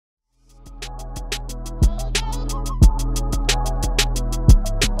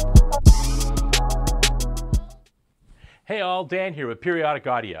Hey all, Dan here with Periodic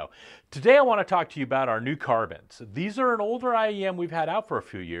Audio. Today I want to talk to you about our new carbons. These are an older IEM we've had out for a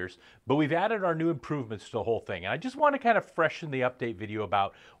few years, but we've added our new improvements to the whole thing. And I just want to kind of freshen the update video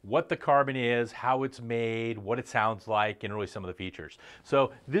about what the carbon is, how it's made, what it sounds like, and really some of the features.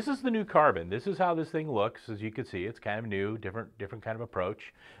 So this is the new carbon. This is how this thing looks. As you can see, it's kind of new, different kind of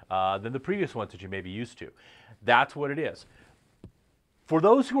approach than the previous ones that you may be used to. That's what it is. For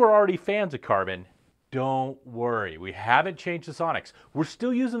those who are already fans of carbon, don't worry, we haven't changed the sonics. We're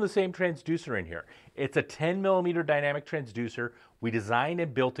still using the same transducer in here. It's a 10mm dynamic transducer. We designed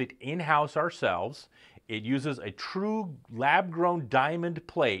and built it in-house ourselves. It uses a true lab-grown diamond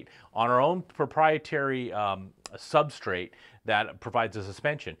plate on our own proprietary substrate that provides a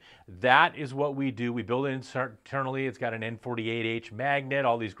suspension. That is what we do. We build it internally. It's got an N48H magnet,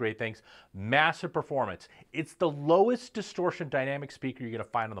 all these great things. Massive performance. It's the lowest distortion dynamic speaker you're going to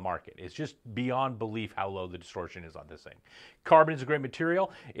find on the market. It's just beyond belief how low the distortion is on this thing. Carbon is a great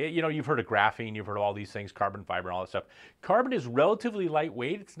material. You've heard of graphene, you've heard of all these things, carbon fiber and all that stuff. Carbon is relatively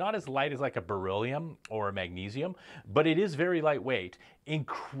lightweight. It's not as light as like a beryllium or a magnesium, but it is very lightweight.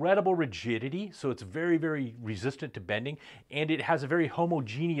 Incredible rigidity, so it's very, very resistant to bending, and it has a very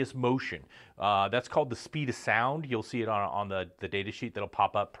homogeneous motion. That's called the speed of sound. You'll see it on the data sheet that'll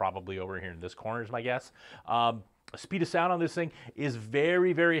pop up probably over here in this corner is my guess. Speed of sound on this thing is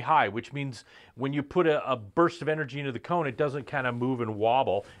very, very high, which means when you put a burst of energy into the cone, it doesn't kind of move and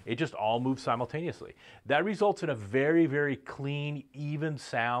wobble. It just all moves simultaneously. That results in a very, very clean, even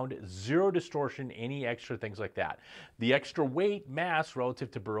sound, zero distortion, any extra things like that. The extra weight mass relative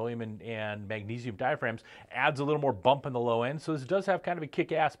to beryllium and magnesium diaphragms adds a little more bump in the low end, so this does have kind of a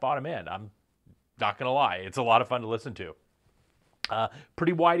kick-ass bottom end. I'm not going to lie. It's a lot of fun to listen to.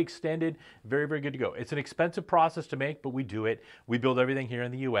 Pretty wide extended, very, very good to go. It's an expensive process to make, but we do it. We build everything here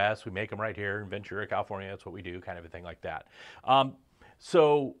in the US. We make them right here in Ventura, California. That's what we do, kind of a thing like that.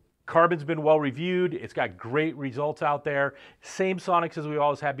 So carbon's been well reviewed. It's got great results out there. Same sonics as we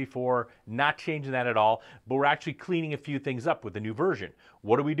always had before, not changing that at all, but we're actually cleaning a few things up with the new version.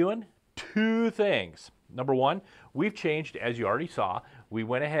 What are we doing? Two things. Number one, we've changed, as you already saw, we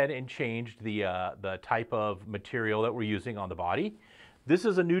went ahead and changed the type of material that we're using on the body. This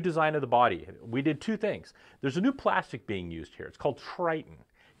is a new design of the body. We did two things. There's a new plastic being used here. It's called Tritan.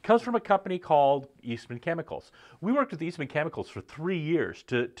 It comes from a company called Eastman Chemicals. We worked with Eastman Chemicals for 3 years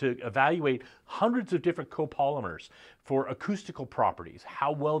to evaluate hundreds of different copolymers for acoustical properties,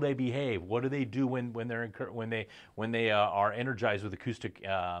 how well they behave, what do they do when they are energized with acoustic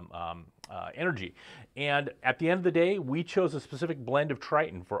energy. And at the end of the day, we chose a specific blend of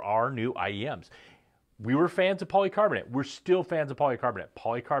Tritan for our new IEMs. We were fans of polycarbonate. We're still fans of polycarbonate.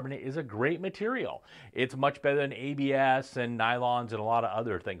 Polycarbonate is a great material. It's much better than ABS and nylons and a lot of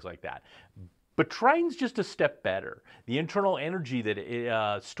other things like that. But Tritan's just a step better. The internal energy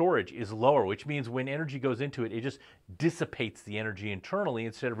storage is lower, which means when energy goes into it, it just dissipates the energy internally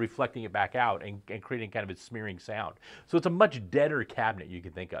instead of reflecting it back out and creating kind of a smearing sound. So it's a much deader cabinet you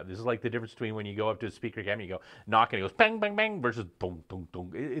can think of. This is like the difference between when you go up to a speaker cabinet, you go knock and it goes bang, bang, bang versus boom, boom,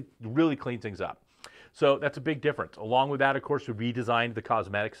 boom. It really cleans things up. So that's a big difference. Along with that, of course, we redesigned the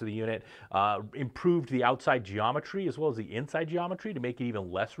cosmetics of the unit, improved the outside geometry as well as the inside geometry to make it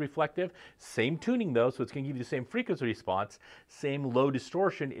even less reflective. Same tuning though, so it's going to give you the same frequency response, same low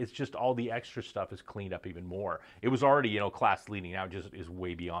distortion. It's just all the extra stuff is cleaned up even more. It was already, class leading. Now it just is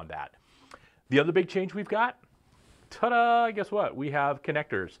way beyond that. The other big change we've got, ta-da, guess what? We have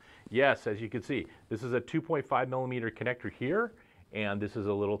connectors. Yes, as you can see, this is a 2.5mm connector here. And this is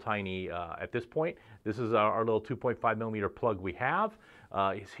a little tiny, at this point, this is our little 2.5mm plug we have.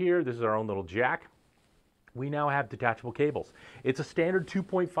 Is here. This is our own little jack. We now have detachable cables. It's a standard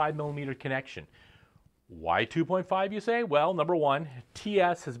 2.5mm connection. Why 2.5, you say? Well, number one,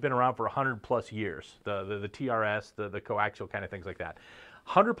 TS has been around for 100+ years. The TRS, the coaxial kind of things like that.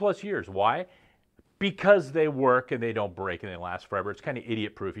 100+ years. Why? Because they work and they don't break and they last forever. It's kind of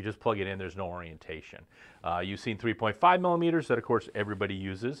idiot proof. You just plug it in, there's no orientation. You've seen 3.5mm that of course everybody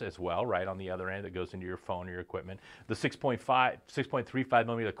uses as well, right on the other end that goes into your phone or your equipment. The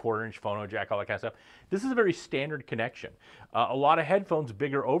 6.35mm, the quarter-inch phono jack, all that kind of stuff. This is a very standard connection. A lot of headphones,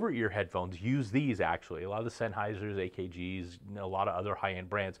 bigger over-ear headphones, use these actually. A lot of the Sennheisers, AKGs, a lot of other high-end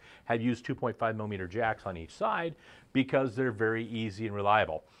brands have used 2.5mm jacks on each side because they're very easy and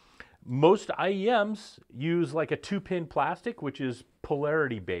reliable. Most IEMs use like a 2-pin plastic, which is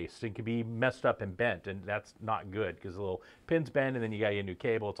polarity based and can be messed up and bent, and that's not good because the little pins bend and then you got a new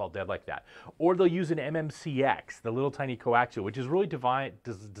cable, it's all dead like that. Or they'll use an MMCX, the little tiny coaxial, which is really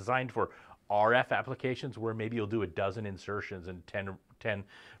designed for RF applications where maybe you'll do a dozen insertions and 10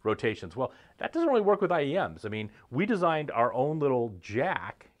 rotations. Well, that doesn't really work with IEMs. I mean, we designed our own little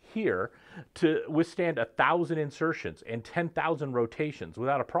jack here to withstand 1,000 insertions and 10,000 rotations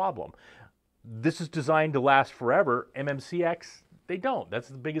without a problem. This is designed to last forever. MMCX, they don't. That's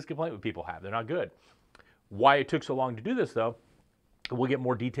the biggest complaint that people have. They're not good. Why it took so long to do this, though, we'll get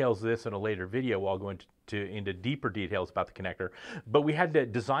more details of this in a later video. I'll go into deeper details about the connector. But we had to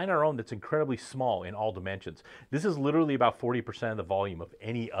design our own that's incredibly small in all dimensions. This is literally about 40% of the volume of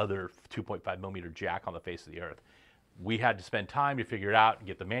any other 2.5 millimeter jack on the face of the earth. We had to spend time to figure it out,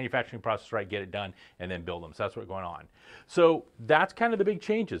 get the manufacturing process right, get it done, and then build them. So that's what's going on. So that's kind of the big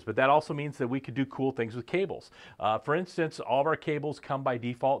changes, but that also means that we could do cool things with cables. For instance, all of our cables come by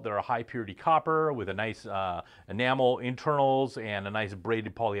default. They're a high purity copper with a nice enamel internals and a nice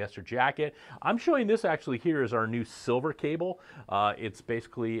braided polyester jacket. I'm showing this actually here is our new silver cable. It's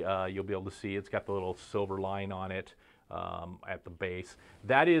basically, you'll be able to see, it's got the little silver line on it. At the base.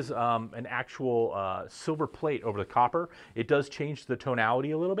 That is an actual silver plate over the copper. It does change the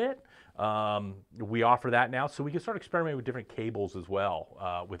tonality a little bit. We offer that now, so we can start experimenting with different cables as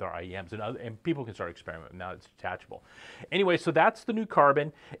well with our IEMs, and people can start experimenting. Now it's detachable. Anyway, so that's the new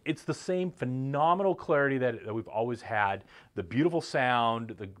Carbon. It's the same phenomenal clarity that we've always had, the beautiful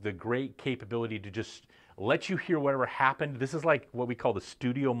sound, the great capability to just let you hear whatever happened. This is like what we call the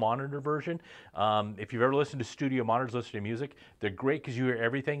studio monitor version. If you've ever listened to studio monitors, listen to music, they're great because you hear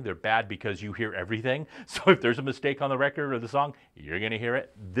everything. They're bad because you hear everything. So if there's a mistake on the record or the song, you're going to hear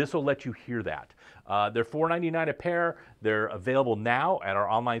it. This will let you hear that. They're $4.99 a pair. They're available now at our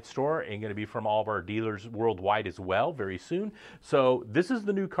online store and going to be from all of our dealers worldwide as well very soon. So this is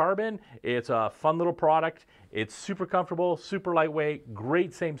the new Carbon. It's a fun little product. It's super comfortable, super lightweight,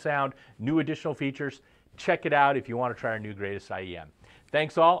 great same sound, new additional features. Check it out if you want to try our new greatest IEM.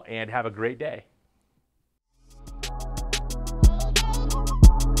 Thanks all, and have a great day.